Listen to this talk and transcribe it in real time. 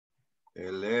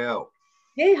Hello.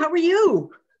 Hey, how are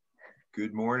you?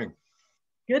 Good morning.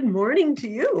 Good morning to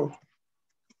you.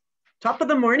 Top of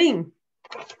the morning.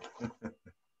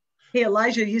 Hey,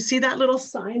 Elijah, you see that little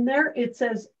sign there? It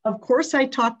says, of course I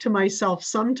talk to myself.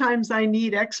 Sometimes I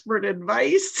need expert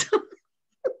advice.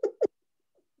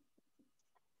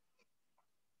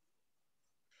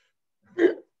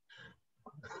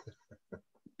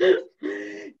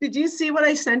 Did you see what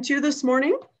I sent you this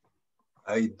morning?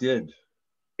 I did.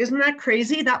 Isn't that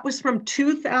crazy? That was from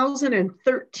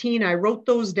 2013. I wrote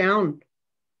those down.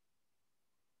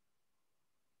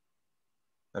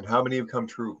 And how many have come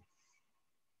true?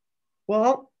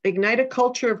 Well, ignite a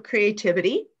culture of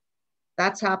creativity.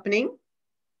 That's happening.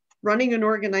 Running an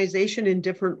organization in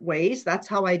different ways. That's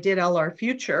how I did LR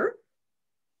Future.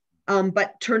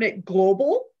 But turn it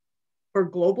global for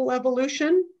global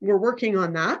evolution. We're working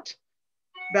on that.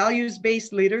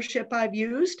 Values-based leadership I've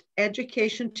used.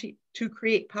 Education to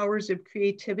create powers of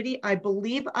creativity. I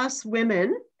believe us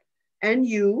women and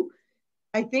you,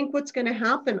 I think what's going to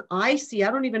happen, I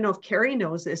don't even know if Carrie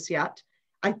knows this yet.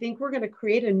 I think we're going to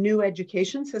create a new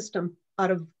education system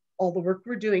out of all the work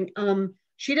we're doing.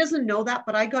 She doesn't know that,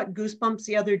 but I got goosebumps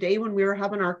the other day when we were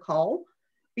having our call,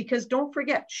 because don't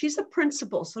forget, she's a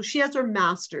principal, so she has her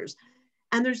master's.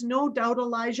 And there's no doubt,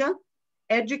 Elijah,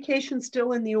 education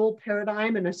still in the old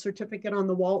paradigm and a certificate on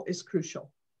the wall is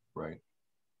crucial. Right.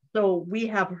 So we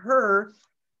have her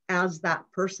as that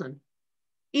person.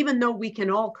 Even though we can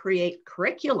all create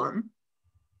curriculum,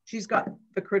 she's got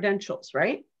the credentials,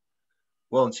 right?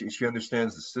 Well, and she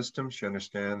understands the system. She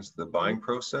understands the buying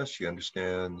process. She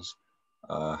understands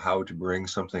how to bring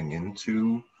something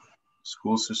into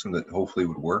school system that hopefully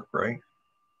would work, right?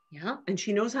 Yeah, and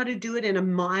she knows how to do it in a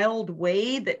mild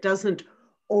way that doesn't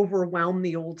overwhelm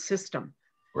the old system.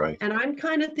 Right. And I'm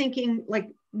kind of thinking, like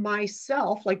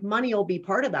myself, like money will be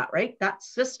part of that, right? That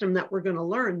system that we're going to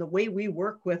learn, the way we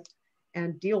work with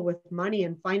and deal with money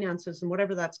and finances and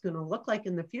whatever that's going to look like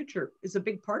in the future is a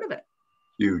big part of it.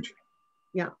 Huge.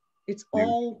 Yeah, it's Huge.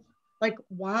 all like,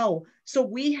 wow. So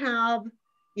we have,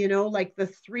 like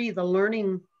the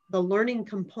learning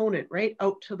component, right?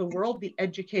 Out to the world, the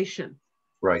education.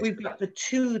 Right. We've got the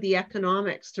 2, the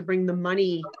economics to bring the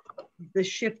money, the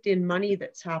shift in money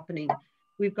that's happening.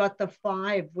 We've got the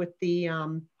 5 with the,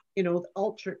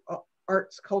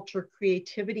 arts, culture,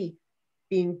 creativity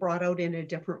being brought out in a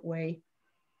different way.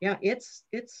 Yeah, it's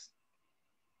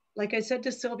like I said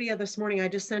to Sylvia this morning, I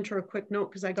just sent her a quick note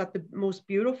because I got the most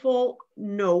beautiful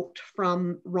note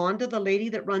from Rhonda, the lady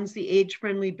that runs the Age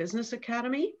Friendly Business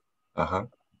Academy. Uh-huh.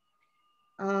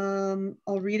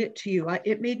 I'll read it to you.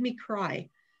 It made me cry.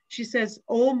 She says,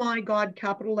 oh my God,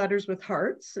 capital letters with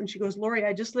hearts. And she goes, Laurie,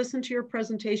 I just listened to your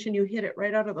presentation. You hit it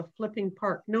right out of the flipping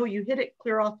park. No, you hit it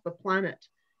clear off the planet.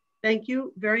 Thank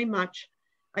you very much.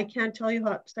 I can't tell you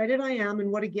how excited I am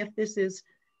and what a gift this is.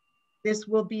 This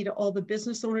will be to all the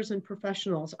business owners and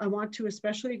professionals. I want to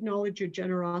especially acknowledge your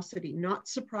generosity, not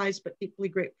surprised, but deeply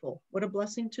grateful. What a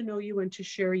blessing to know you and to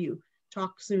share you.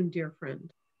 Talk soon, dear friend.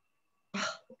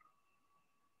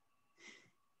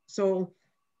 So,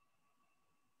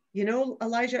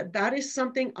 Elijah, that is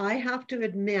something I have to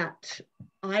admit.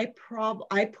 I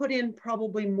put in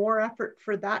probably more effort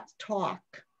for that talk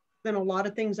than a lot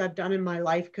of things I've done in my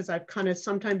life, because I've kind of,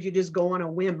 sometimes you just go on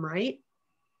a whim, right?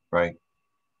 Right.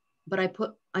 But I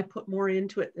put more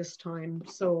into it this time.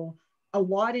 So a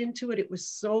lot into it. It was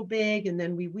so big. And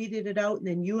then we weeded it out. And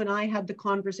then you and I had the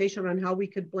conversation on how we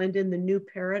could blend in the new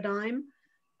paradigm,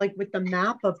 like with the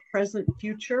map of present,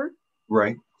 future.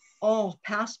 Right. Oh,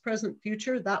 past, present,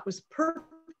 future. That was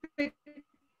perfect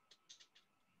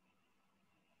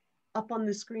up on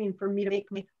the screen for me to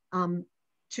make me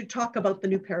to talk about the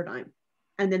new paradigm,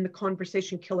 and then the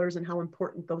conversation killers and how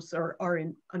important those are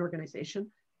in an organization.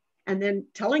 And then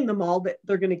telling them all that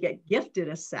they're going to get gifted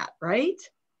a set, right?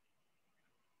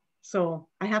 So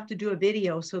I have to do a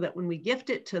video so that when we gift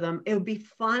it to them, it would be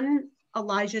fun,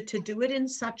 Elijah, to do it in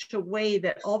such a way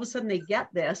that all of a sudden they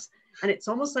get this, and it's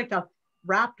almost like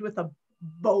wrapped with a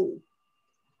bow.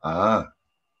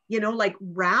 Like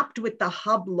wrapped with the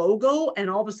hub logo, and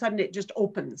all of a sudden it just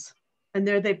opens. And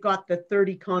there they've got the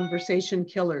 30 conversation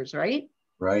killers, right?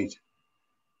 Right.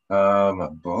 A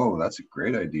bow, that's a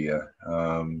great idea.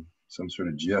 Some sort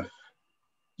of GIF.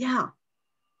 Yeah.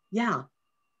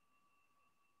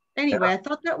 Anyway, yeah. I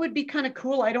thought that would be kind of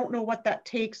cool. I don't know what that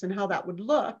takes and how that would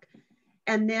look.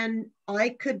 And then I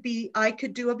could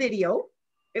do a video.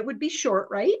 It would be short,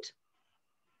 right?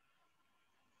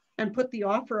 And put the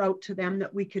offer out to them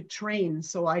that we could train.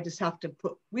 So we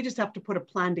just have to put a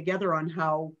plan together on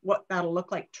what that'll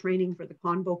look like, training for the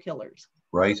convo killers.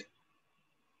 Right.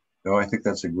 No, I think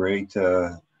that's a great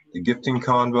the gifting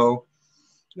convo,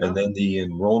 Yeah. and then the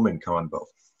enrollment convo.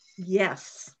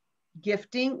 Yes.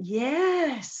 Gifting.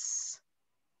 Yes.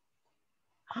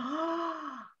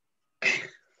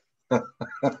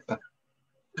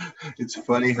 It's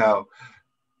funny how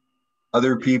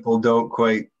other people don't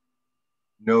quite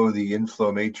know the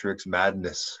inflow matrix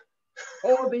madness.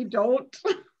 Oh, they don't.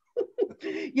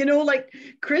 You know, like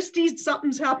Christy,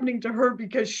 something's happening to her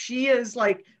because she is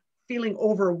like feeling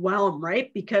overwhelmed,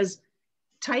 right? Because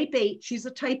type 8, she's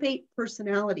a type 8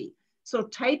 personality. So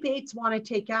type 8s want to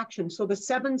take action. So the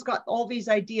 7's got all these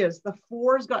ideas, the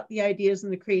 4's got the ideas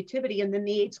and the creativity, and then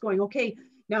the 8's going, okay,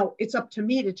 now it's up to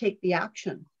me to take the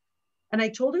action. And I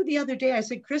told her the other day, I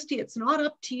said, Christy, it's not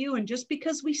up to you. And just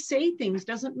because we say things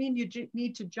doesn't mean you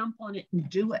need to jump on it and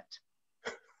do it.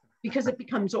 Because it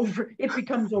becomes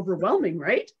overwhelming,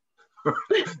 right?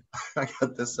 I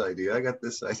got this idea. I got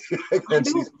this idea.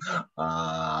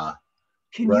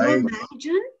 Can right. you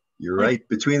imagine? You're right.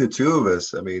 Between the two of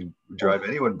us, I mean, drive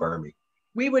anyone barmy.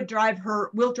 We would drive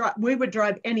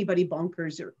anybody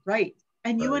bonkers, right?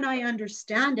 And you and I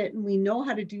understand it, and we know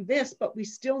how to do this, but we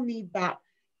still need that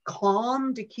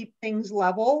calm to keep things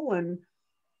level, and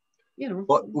you know.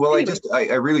 Well, anyway.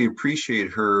 I really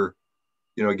appreciate her,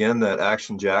 you know, again, that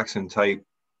Action Jackson type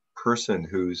person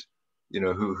who's, you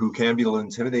know, who can be a little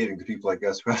intimidating to people like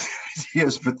us with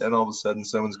ideas, but then all of a sudden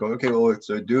someone's going, okay, well, let's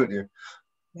do it here.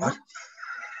 Yeah.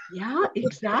 Yeah,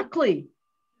 exactly.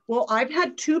 Well, I've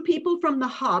had 2 people from the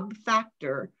hub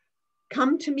factor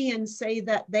come to me and say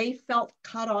that they felt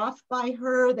cut off by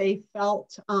her. They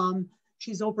felt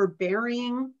she's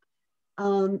overbearing,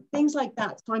 things like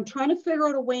that. So I'm trying to figure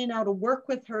out a way now to work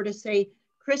with her to say,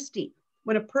 Christy,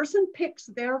 when a person picks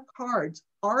their cards,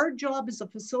 our job as a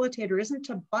facilitator isn't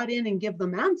to butt in and give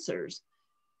them answers.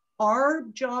 Our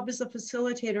job as a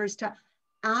facilitator is to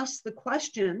ask the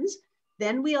questions.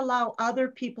 Then we allow other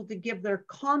people to give their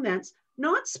comments,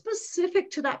 not specific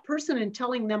to that person and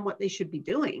telling them what they should be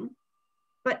doing,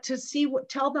 but to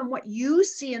tell them what you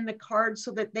see in the card so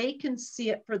that they can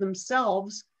see it for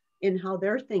themselves in how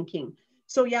they're thinking.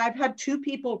 So yeah, I've had 2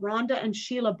 people, Rhonda and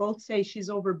Sheila, both say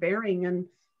she's overbearing, and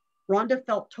Rhonda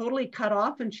felt totally cut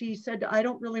off, and she said, I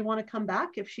don't really want to come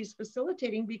back if she's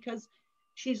facilitating because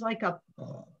she's like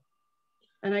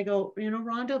and I go, you know,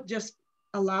 Rhonda, just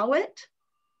allow it.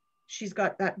 She's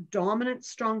got that dominant,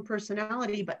 strong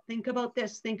personality, but think about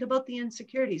this, think about the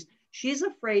insecurities. She's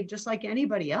afraid just like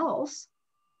anybody else.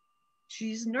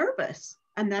 She's nervous.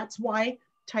 And that's why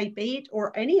type 8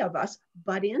 or any of us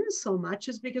butt in so much,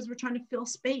 is because we're trying to fill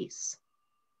space.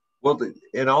 Well,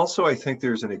 and also I think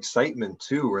there's an excitement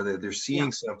too, where they're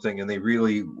seeing something and they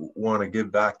really want to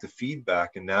give back the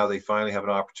feedback. And now they finally have an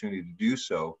opportunity to do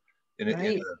so in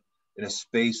a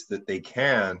space that they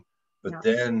can, but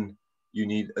then you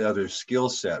need other skill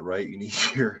set, right? You need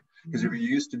because if you're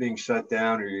used to being shut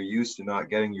down or you're used to not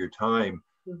getting your time,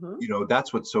 you know,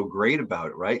 that's what's so great about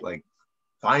it, right? Like,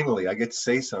 finally I get to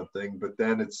say something, but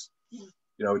then it's, you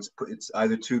know, it's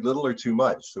either too little or too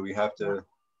much. So we have to,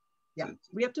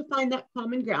 we have to find that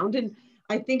common ground. And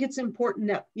I think it's important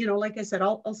that, you know, like I said,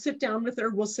 I'll sit down with her.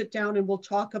 We'll sit down and we'll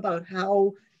talk about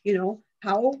how, you know,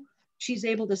 how she's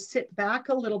able to sit back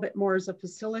a little bit more as a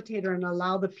facilitator and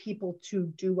allow the people to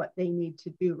do what they need to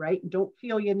do, right? Don't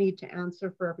feel you need to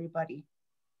answer for everybody.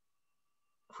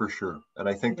 For sure. And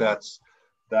I think that's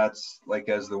like,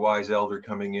 as the wise elder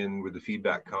coming in with the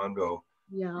feedback convo,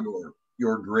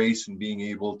 your grace and being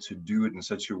able to do it in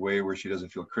such a way where she doesn't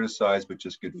feel criticized, but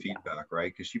just good feedback,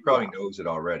 right? Because she probably knows it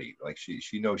already. Like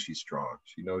she knows she's strong.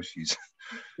 She knows she's.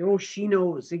 Oh, she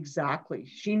knows, exactly.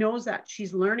 She knows that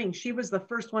she's learning. She was the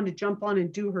first one to jump on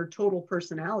and do her total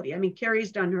personality. I mean,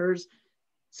 Carrie's done hers,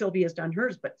 Sylvia's done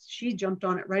hers, but she jumped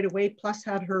on it right away, plus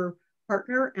had her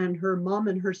partner and her mom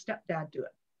and her stepdad do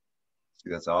it. See,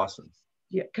 that's awesome.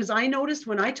 Yeah, because I noticed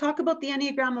when I talk about the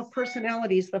Enneagram of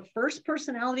personalities, the first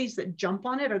personalities that jump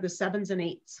on it are the 7s and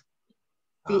 8s.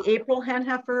 The April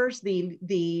Henheffers,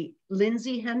 the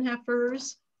Lindsay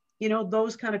Henheffers, you know,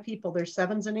 those kind of people, they're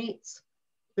 7s and 8s.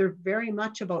 They're very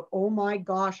much about, oh my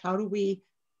gosh, how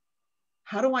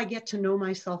do I get to know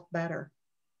myself better?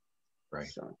 Right.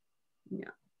 So, yeah.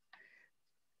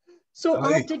 So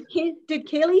did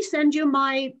Kaylee send you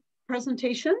my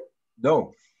presentation?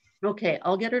 No. Okay,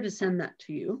 I'll get her to send that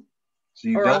to you. So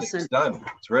you've done it. It's done.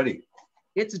 It's ready.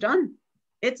 It's done.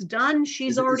 It's done.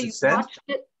 She's already watched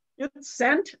it. It's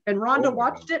sent, and Rhonda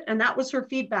watched it, and that was her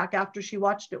feedback after she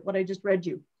watched it, what I just read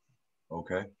you.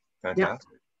 Okay,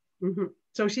 fantastic. Yeah.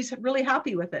 So she's really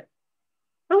happy with it.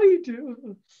 Oh, you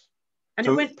do. And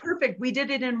it went perfect. We did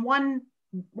it in one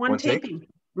taping.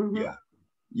 Yeah.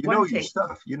 You know your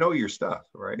stuff. You know your stuff,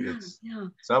 right? Yeah,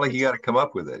 it's not like you got to come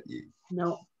up with it.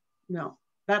 No.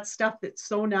 That's stuff that's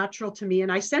so natural to me.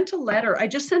 And I sent a letter. I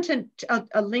just sent a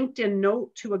LinkedIn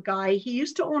note to a guy. He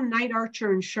used to own Knight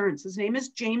Archer Insurance. His name is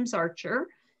James Archer.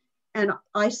 And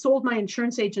I sold my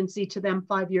insurance agency to them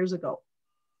 5 years ago.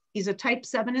 He's a type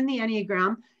 7 in the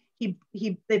Enneagram.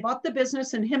 They bought the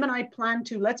business, and him and I planned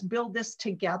to, let's build this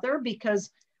together,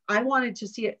 because I wanted to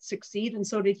see it succeed, and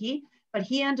so did he. But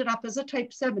he ended up as a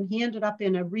type 7. He ended up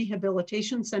in a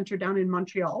rehabilitation center down in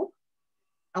Montreal,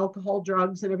 alcohol,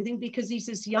 drugs, and everything, because he's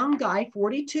this young guy,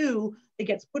 42, that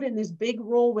gets put in this big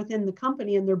role within the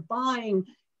company, and they're buying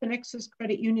Connexus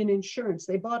Credit Union Insurance.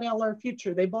 They bought LR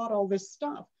Future. They bought all this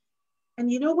stuff. And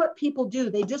you know what people do?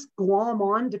 They just glom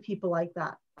on to people like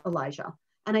that, Elijah.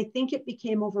 And I think it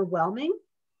became overwhelming.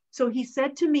 So he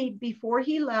said to me before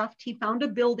he left, he found a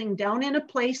building down in a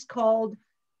place called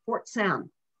Fort Sam.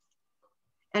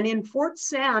 And in Fort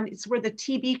Sam, it's where the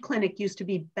TB clinic used to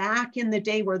be back in the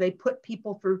day, where they put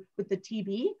people with the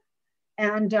TB.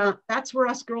 And that's where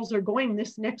us girls are going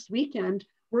this next weekend.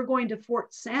 We're going to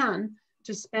Fort Sam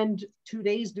to spend 2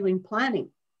 days doing planning.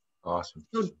 Awesome.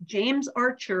 So James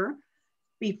Archer,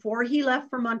 before he left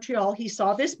for Montreal, he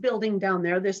saw this building down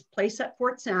there, this place at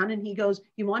Fort Sam, and he goes,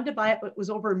 he wanted to buy it, but it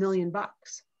was over $1 million.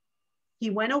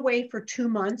 He went away for 2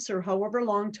 months or however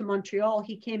long to Montreal.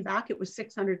 He came back, it was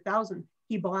 600,000.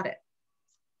 He bought it.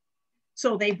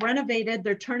 So they've renovated,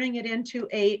 they're turning it into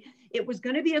it was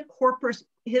going to be a corporate,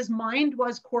 his mind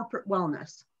was corporate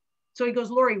wellness. So he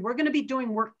goes, Laurie, we're going to be doing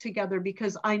work together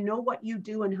because I know what you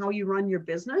do and how you run your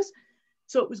business.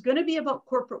 So it was going to be about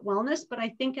corporate wellness, but I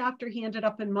think after he ended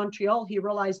up in Montreal, he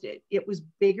realized it was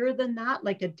bigger than that,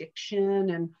 like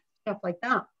addiction and stuff like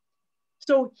that.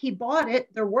 So he bought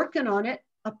it, they're working on it,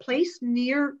 a place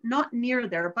not near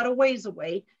there, but a ways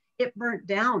away. It burnt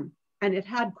down, and it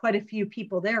had quite a few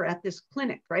people there at this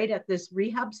clinic, right, at this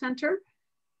rehab center.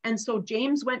 And so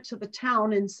James went to the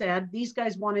town and said, these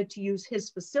guys wanted to use his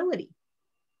facility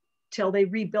till they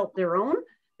rebuilt their own.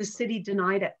 The city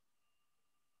denied it.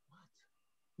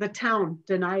 The town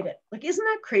denied it. Like, isn't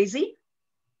that crazy?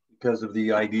 Because of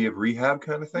the idea of rehab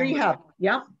kind of thing? Rehab,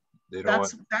 yeah. They don't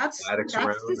want addicts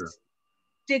around? The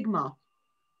stigma.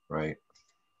 Right.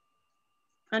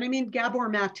 And I mean, Gabor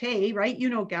Mate, right? You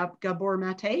know Gabor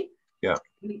Mate? Yeah.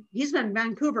 He's in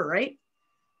Vancouver, right?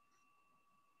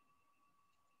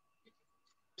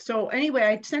 So anyway,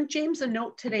 I sent James a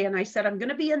note today, and I said, I'm going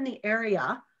to be in the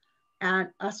area, and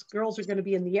us girls are going to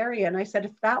be in the area. And I said,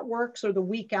 if that works, or the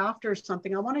week after or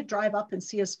something, I want to drive up and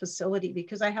see his facility,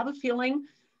 because I have a feeling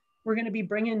we're going to be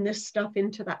bringing this stuff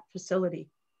into that facility.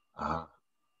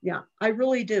 Yeah, I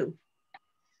really do.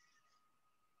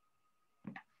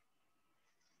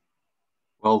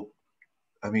 Well,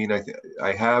 I mean,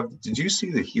 did you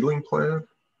see the healing plan?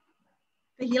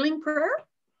 The healing prayer?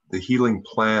 The healing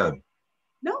plan.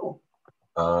 No.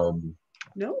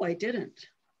 No, I didn't.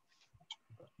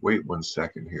 Wait 1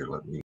 second here. Let me